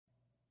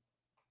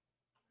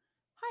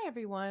Hi,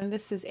 everyone.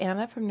 This is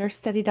Anna from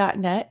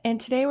nursestudy.net,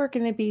 and today we're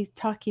going to be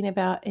talking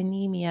about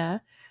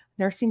anemia,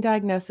 nursing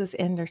diagnosis,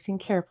 and nursing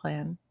care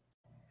plan.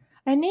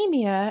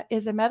 Anemia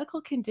is a medical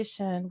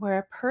condition where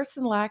a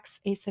person lacks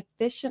a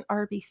sufficient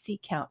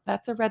RBC count,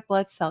 that's a red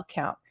blood cell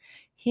count,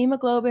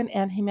 hemoglobin,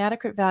 and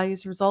hematocrit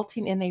values,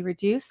 resulting in a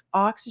reduced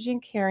oxygen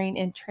carrying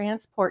and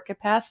transport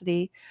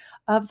capacity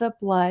of the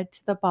blood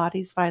to the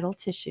body's vital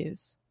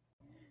tissues.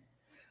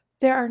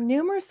 There are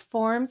numerous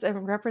forms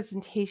and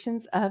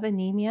representations of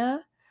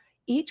anemia,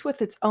 each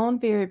with its own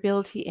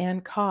variability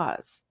and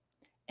cause.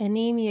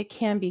 Anemia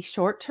can be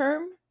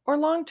short-term or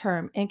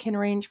long-term and can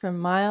range from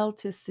mild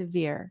to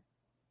severe.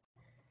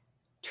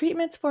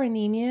 Treatments for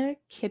anemia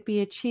can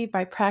be achieved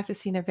by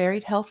practicing a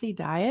varied healthy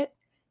diet,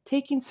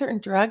 taking certain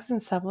drugs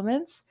and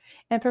supplements,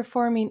 and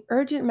performing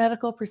urgent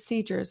medical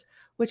procedures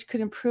which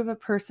could improve a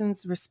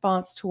person's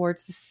response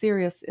towards a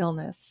serious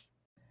illness.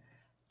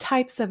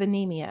 Types of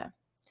anemia.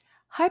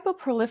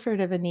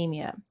 Hypoproliferative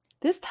anemia.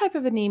 This type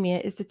of anemia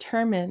is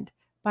determined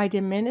by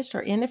diminished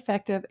or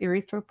ineffective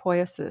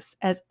erythropoiesis,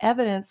 as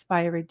evidenced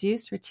by a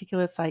reduced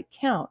reticulocyte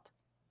count.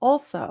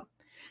 Also,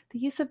 the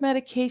use of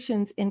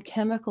medications and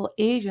chemical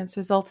agents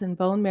result in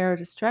bone marrow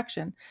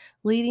destruction,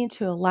 leading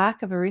to a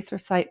lack of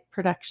erythrocyte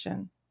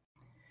production.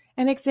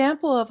 An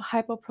example of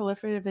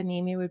hypoproliferative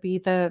anemia would be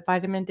the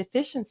vitamin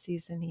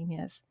deficiencies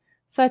anemias,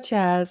 such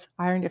as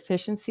iron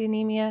deficiency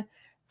anemia,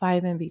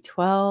 vitamin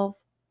B12,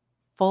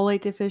 folate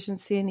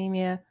deficiency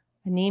anemia,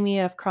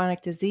 anemia of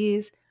chronic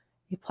disease,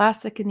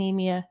 aplastic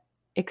anemia,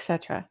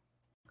 etc.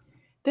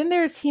 Then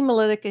there's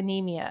hemolytic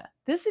anemia.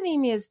 This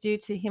anemia is due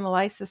to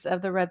hemolysis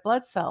of the red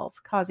blood cells,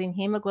 causing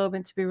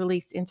hemoglobin to be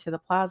released into the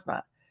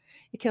plasma.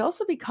 It can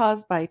also be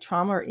caused by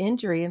trauma or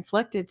injury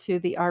inflicted to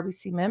the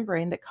RBC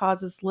membrane that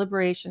causes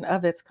liberation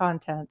of its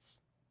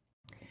contents.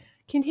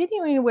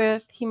 Continuing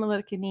with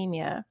hemolytic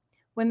anemia,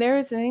 when there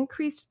is an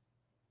increased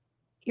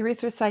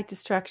erythrocyte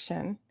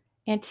destruction,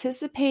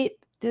 anticipate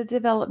the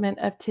development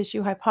of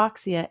tissue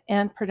hypoxia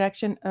and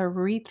production of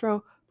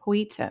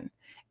erythropoietin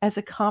as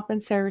a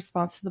compensatory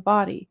response to the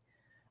body.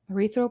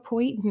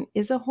 Erythropoietin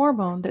is a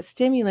hormone that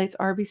stimulates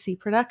RBC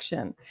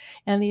production,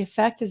 and the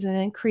effect is an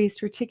increased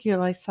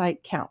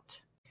reticulocyte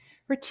count.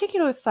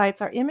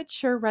 Reticulocytes are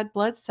immature red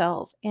blood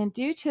cells, and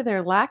due to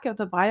their lack of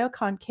the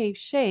bioconcave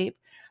shape,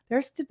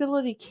 their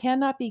stability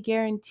cannot be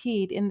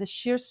guaranteed in the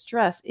sheer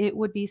stress it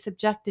would be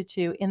subjected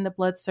to in the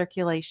blood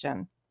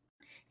circulation.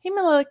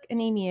 Hemolytic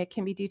anemia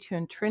can be due to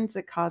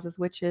intrinsic causes,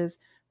 which is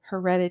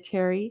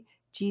hereditary,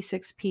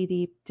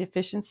 G6PD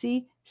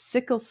deficiency,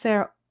 sickle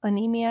cell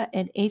anemia,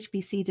 and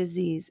HBC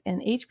disease.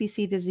 And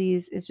HBC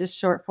disease is just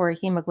short for a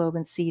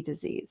hemoglobin C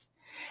disease.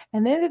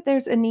 And then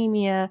there's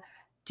anemia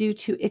due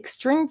to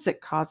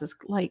extrinsic causes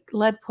like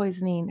lead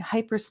poisoning,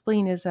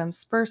 hypersplenism,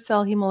 spur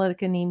cell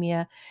hemolytic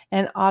anemia,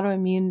 and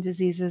autoimmune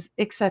diseases,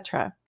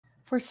 etc.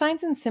 For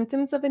signs and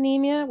symptoms of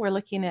anemia, we're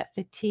looking at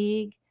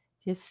fatigue,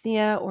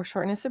 dyspnea or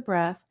shortness of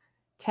breath,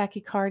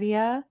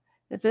 tachycardia,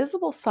 the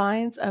visible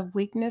signs of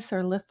weakness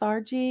or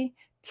lethargy,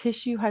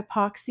 tissue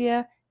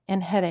hypoxia,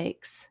 and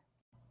headaches.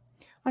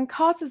 On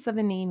causes of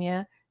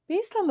anemia,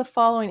 based on the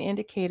following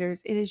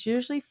indicators, it is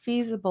usually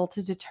feasible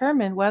to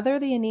determine whether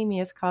the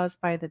anemia is caused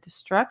by the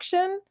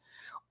destruction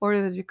or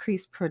the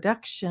decreased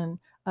production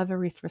of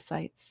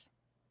erythrocytes.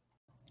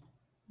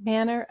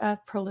 Manner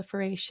of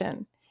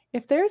proliferation.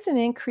 If there is an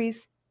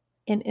increase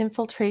in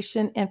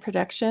infiltration and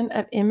production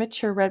of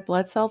immature red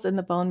blood cells in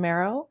the bone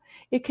marrow,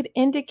 it could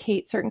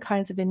indicate certain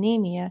kinds of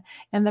anemia,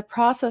 and the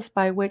process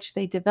by which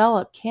they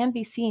develop can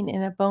be seen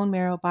in a bone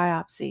marrow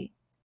biopsy.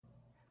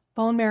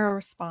 Bone marrow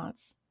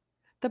response.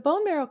 The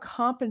bone marrow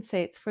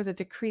compensates for the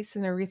decrease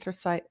in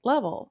erythrocyte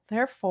level,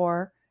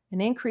 therefore,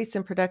 an increase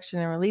in production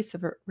and release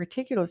of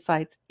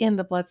reticulocytes in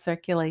the blood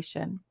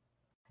circulation.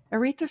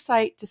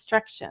 Erythrocyte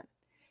destruction.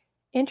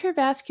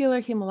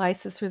 Intravascular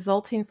hemolysis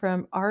resulting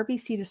from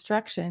RBC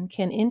destruction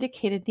can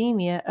indicate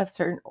anemia of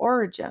certain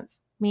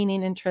origins,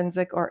 meaning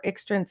intrinsic or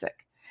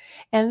extrinsic.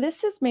 And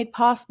this is made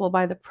possible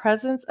by the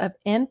presence of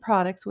end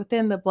products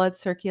within the blood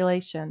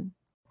circulation.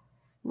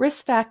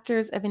 Risk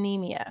factors of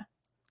anemia: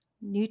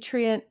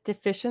 nutrient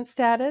deficient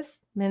status,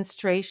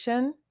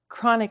 menstruation,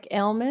 chronic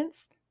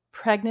ailments,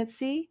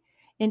 pregnancy,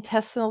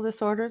 intestinal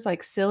disorders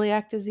like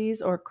celiac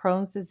disease or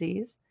Crohn's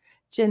disease,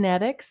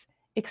 genetics,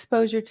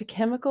 exposure to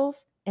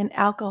chemicals, and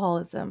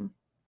alcoholism.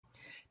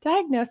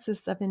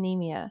 Diagnosis of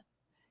anemia: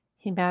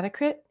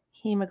 hematocrit,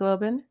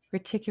 hemoglobin,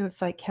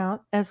 reticulocyte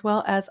count, as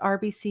well as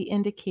RBC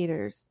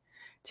indicators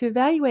to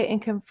evaluate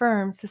and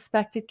confirm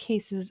suspected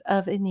cases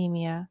of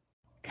anemia.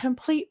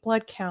 Complete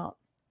blood count.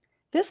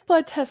 This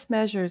blood test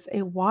measures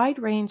a wide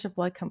range of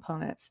blood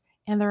components,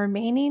 and the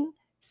remaining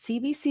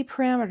CBC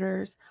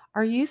parameters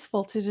are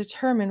useful to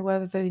determine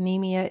whether the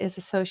anemia is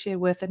associated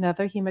with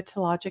another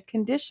hematologic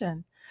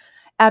condition.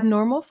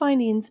 Abnormal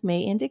findings may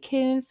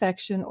indicate an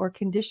infection or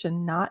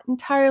condition not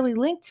entirely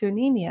linked to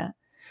anemia,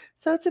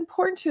 so it's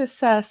important to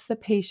assess the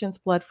patient's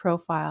blood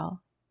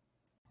profile.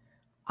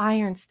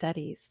 Iron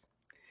studies.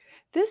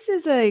 This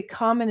is a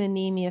common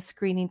anemia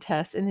screening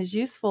test and is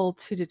useful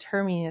to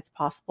determine its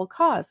possible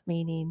cause,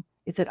 meaning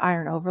is it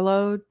iron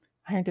overload,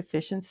 iron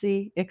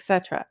deficiency,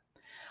 etc.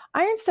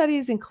 Iron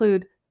studies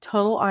include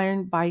total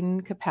iron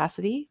binding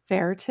capacity,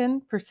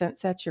 ferritin, percent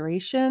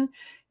saturation,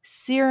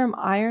 serum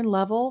iron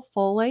level,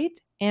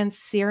 folate, and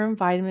serum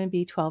vitamin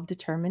B12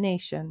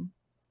 determination.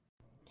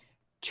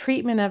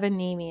 Treatment of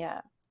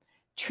anemia.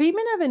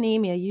 Treatment of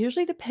anemia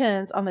usually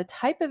depends on the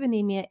type of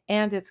anemia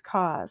and its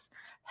cause.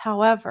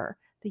 However,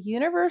 the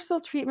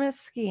universal treatment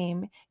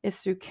scheme is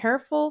through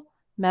careful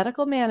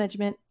medical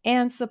management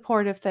and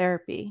supportive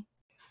therapy.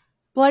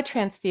 Blood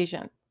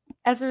transfusion.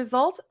 As a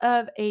result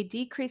of a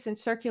decrease in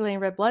circulating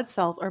red blood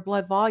cells or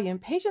blood volume,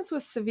 patients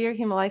with severe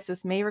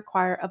hemolysis may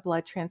require a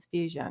blood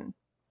transfusion.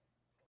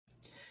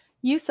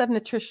 Use of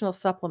nutritional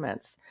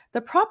supplements.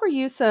 The proper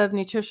use of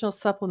nutritional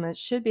supplements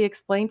should be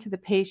explained to the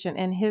patient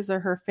and his or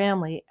her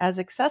family, as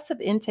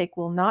excessive intake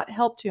will not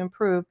help to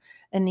improve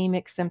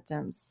anemic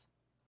symptoms.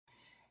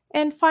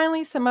 And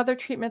finally, some other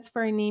treatments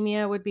for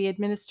anemia would be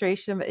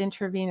administration of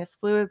intravenous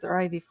fluids or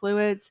IV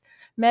fluids,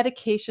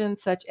 medications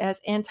such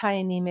as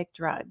anti-anemic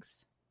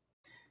drugs.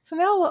 So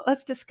now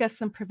let's discuss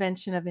some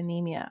prevention of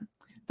anemia.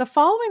 The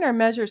following are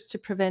measures to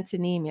prevent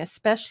anemia,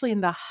 especially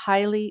in the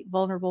highly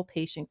vulnerable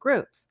patient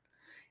groups.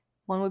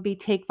 One would be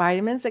take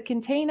vitamins that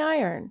contain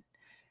iron,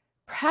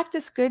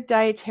 practice good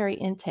dietary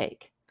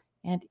intake,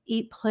 and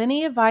eat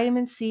plenty of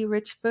vitamin C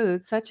rich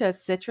foods such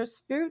as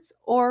citrus fruits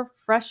or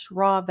fresh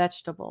raw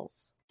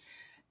vegetables.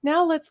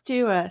 Now let's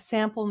do a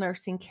sample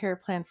nursing care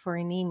plan for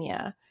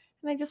anemia.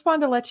 And I just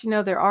wanted to let you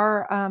know there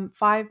are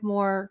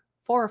 4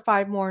 or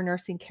 5 more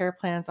nursing care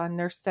plans on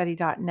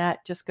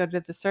nursestudy.net. Just go to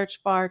the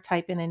search bar,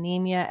 type in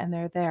anemia, and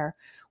they're there.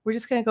 We're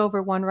just going to go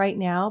over one right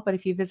now, but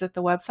if you visit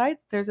the website,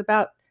 there's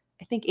about,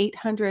 I think,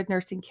 800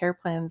 nursing care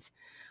plans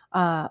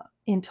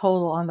in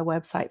total on the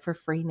website for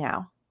free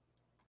now.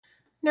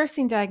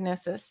 Nursing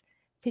diagnosis.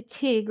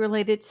 Fatigue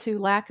related to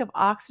lack of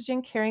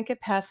oxygen carrying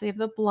capacity of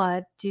the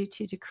blood due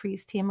to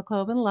decreased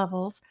hemoglobin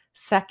levels,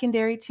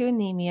 secondary to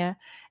anemia,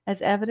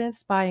 as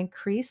evidenced by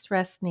increased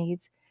rest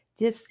needs,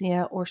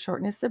 dyspnea or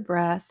shortness of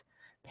breath,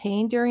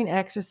 pain during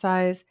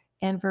exercise,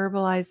 and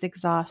verbalized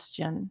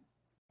exhaustion.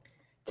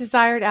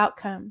 Desired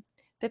outcome.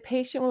 The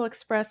patient will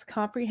express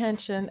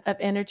comprehension of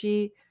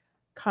energy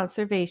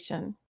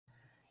conservation.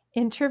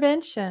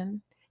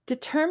 Intervention.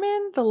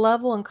 Determine the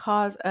level and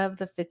cause of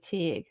the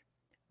fatigue.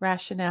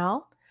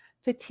 Rationale.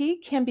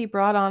 Fatigue can be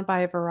brought on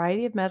by a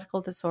variety of medical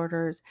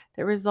disorders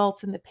that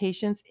results in the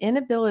patient's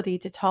inability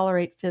to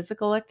tolerate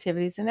physical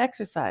activities and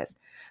exercise,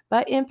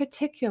 but in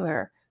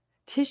particular,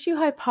 tissue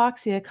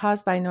hypoxia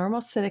caused by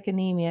normocytic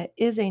anemia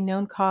is a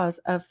known cause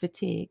of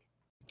fatigue.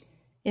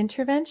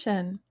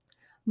 Intervention.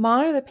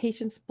 Monitor the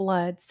patient's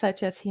blood,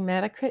 such as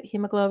hematocrit,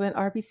 hemoglobin,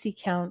 RBC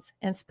counts,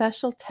 and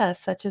special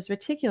tests such as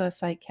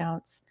reticulocyte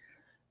counts.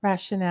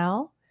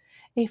 Rationale.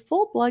 A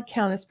full blood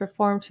count is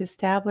performed to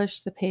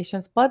establish the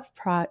patient's blood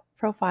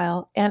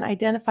profile and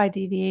identify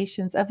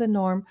deviations of the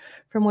norm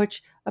from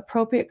which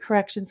appropriate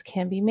corrections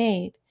can be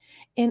made.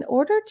 In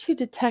order to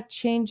detect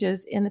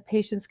changes in the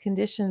patient's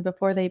condition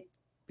before they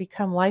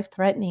become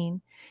life-threatening,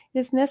 it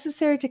is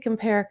necessary to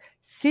compare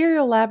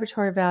serial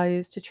laboratory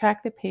values to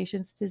track the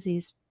patient's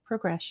disease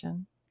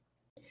progression.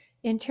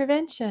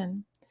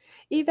 Intervention.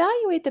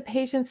 Evaluate the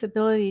patient's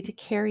ability to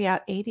carry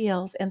out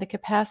ADLs and the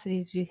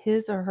capacity to do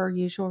his or her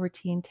usual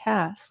routine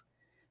tasks.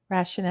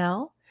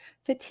 Rationale.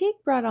 Fatigue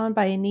brought on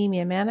by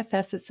anemia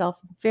manifests itself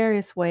in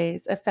various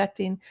ways,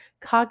 affecting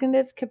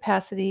cognitive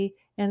capacity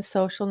and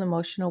social and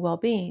emotional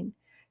well-being.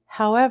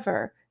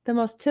 However, the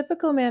most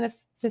typical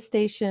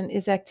manifestation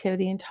is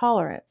activity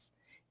intolerance.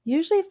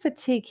 Usually,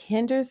 fatigue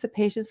hinders the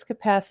patient's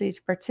capacity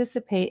to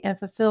participate and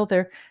fulfill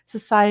their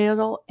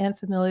societal and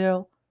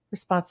familial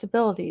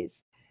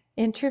responsibilities.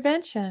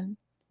 Intervention.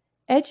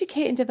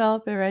 Educate and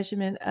develop a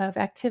regimen of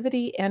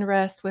activity and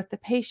rest with the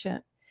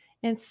patient.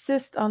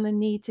 Insist on the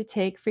need to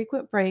take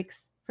frequent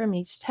breaks from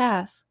each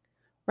task.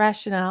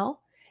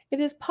 Rationale. It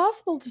is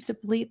possible to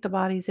deplete the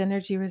body's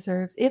energy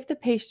reserves if the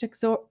patient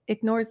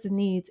ignores the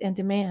needs and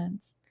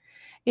demands.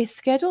 A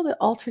schedule that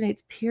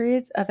alternates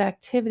periods of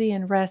activity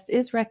and rest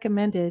is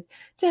recommended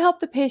to help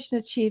the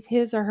patient achieve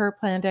his or her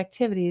planned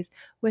activities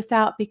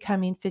without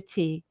becoming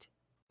fatigued.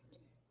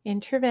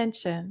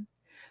 Intervention.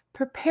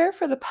 Prepare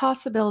for the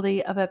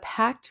possibility of a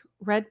packed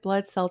red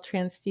blood cell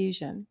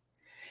transfusion.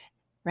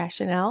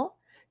 Rationale.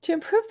 To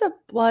improve the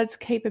blood's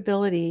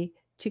capability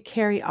to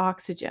carry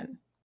oxygen.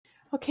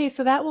 Okay,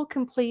 so that will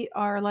complete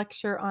our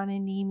lecture on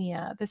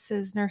anemia. This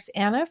is Nurse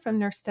Anna from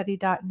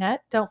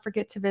nursestudy.net. Don't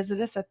forget to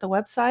visit us at the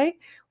website.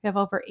 We have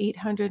over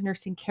 800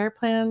 nursing care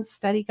plans,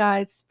 study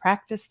guides,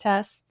 practice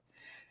tests.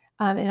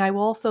 And I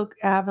will also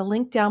have a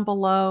link down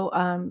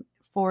below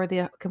for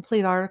the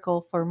complete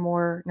article for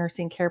more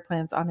nursing care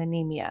plans on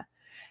anemia.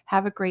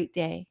 Have a great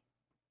day.